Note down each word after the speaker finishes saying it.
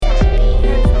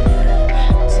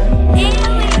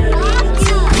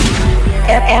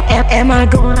I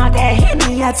going out that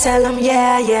Henny? I tell him,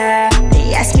 yeah, yeah.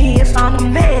 They ask me if I'm a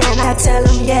man, I tell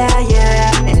him, yeah,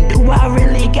 yeah. And do I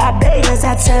really got bands?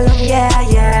 I tell him, yeah,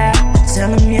 yeah. I tell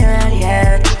him, yeah,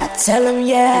 yeah. I tell him,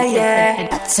 yeah, yeah.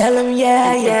 I tell him,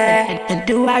 yeah, yeah. And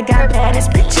do I got baddest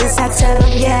bitches? I tell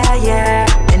him, yeah,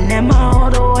 yeah. And am I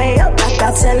all the way up?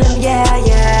 I tell him, yeah,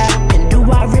 yeah. And do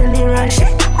I really run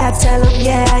shit? I tell him,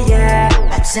 yeah, yeah.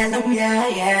 I tell him, yeah,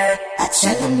 yeah. I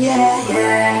tell him, yeah,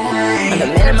 yeah. I'm the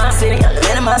man in my city, I'm the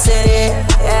man in my city,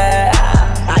 yeah.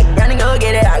 I gotta go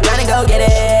get it, I gotta go get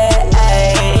it,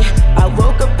 ay. I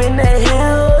woke up in the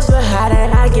hills, but how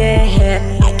did I get here?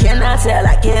 I cannot tell,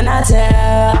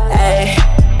 ay.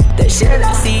 The shit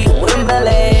I see, you wouldn't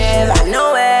believe, I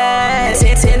know it.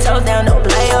 10 toes down, don't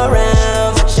play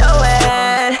around, for sure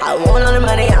it. I want all the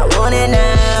money, I want it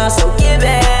now, so give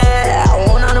it. I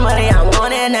want all the money, I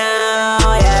want it now,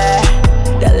 yeah.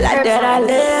 The life that I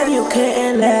live, you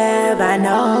couldn't live, I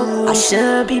know. I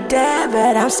should be dead,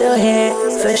 but I'm still here,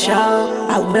 for sure.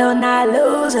 I will not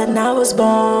lose, and I was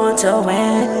born to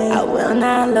win. I will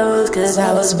not lose, cause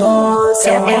I was born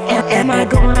to win. Am I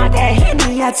going out that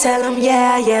Henny? I tell him,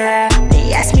 yeah, yeah.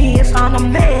 They ask me if I'm a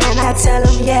man, I tell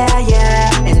him, yeah,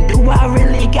 yeah. And do I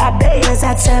really got bands?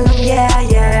 I tell him, yeah,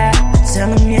 yeah. I tell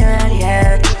him, yeah,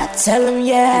 yeah. I tell him,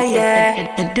 yeah,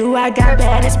 yeah. And do I got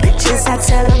baddest bitches? I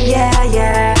tell him, yeah,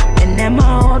 yeah. And am I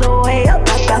all the way up?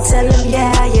 I tell him,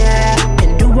 yeah, yeah.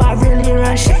 And do I really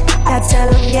run shit? I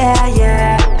tell him, yeah,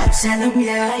 yeah. I tell him,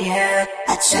 yeah, yeah.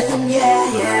 I tell him,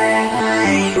 yeah,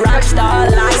 yeah. Rockstar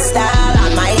lifestyle,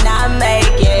 I might not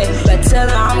make it, but till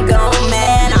I'm gone,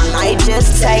 man, I might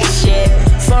just take shit.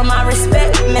 For my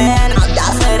respect, man, I'll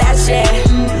die for that shit.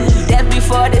 Death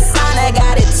before dishonor,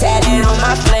 got it tatted on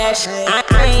my flesh.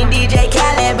 I ain't DJ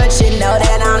Khaled, but you know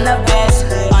that I'm the best.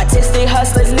 Artistic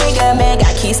hustlers, nigga, man,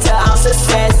 got keys to all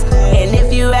success. And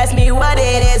if you ask me what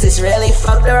it is, it's really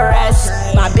fuck the rest.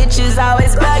 My bitch is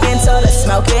always bugging, so let's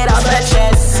smoke it off her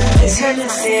chest. It's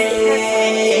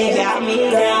Hennessy, got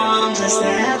me down, just the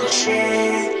other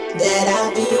shit that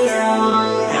I be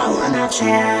on. I wanna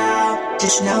tell,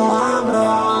 just know I'm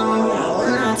wrong. I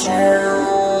wanna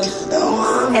tell, just know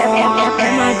I'm wrong.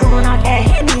 Am I going out that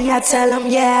Henny? I tell him,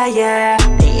 yeah, yeah.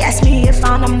 They ask me if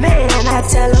I'm a man, I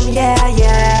tell him, yeah,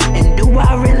 yeah. And do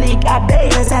I really got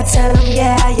bands? I tell him,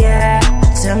 yeah, yeah.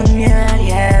 I tell him, yeah,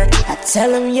 yeah. I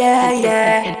tell him, yeah,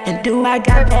 yeah. And do I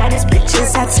got baddest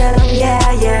bitches? I tell him,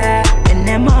 yeah, yeah. And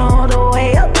am I all the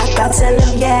way up? I tell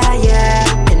him, yeah,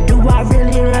 yeah. And do I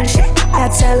really run shit? I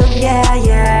tell him, yeah,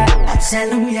 yeah. I tell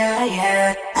him, yeah,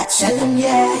 yeah. I tell him,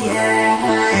 yeah,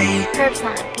 yeah. Herbs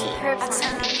on the beat. Herbs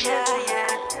on the beat. Yeah, yeah.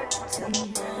 I tell him,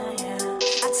 yeah, yeah.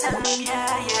 I tell him, yeah,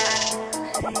 yeah.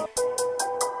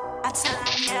 I tell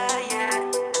him, yeah, yeah.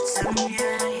 I tell him,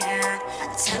 yeah, yeah. I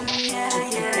tell him,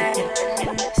 yeah,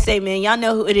 yeah. Say, man, y'all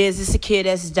know who it is. It's the kid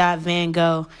SDoT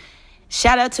VanGho.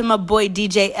 Shout out to my boy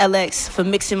DJ LX for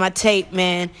mixing my tape,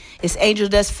 man. It's Angel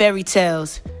Dust Fairy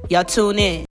Tales. Y'all tune in.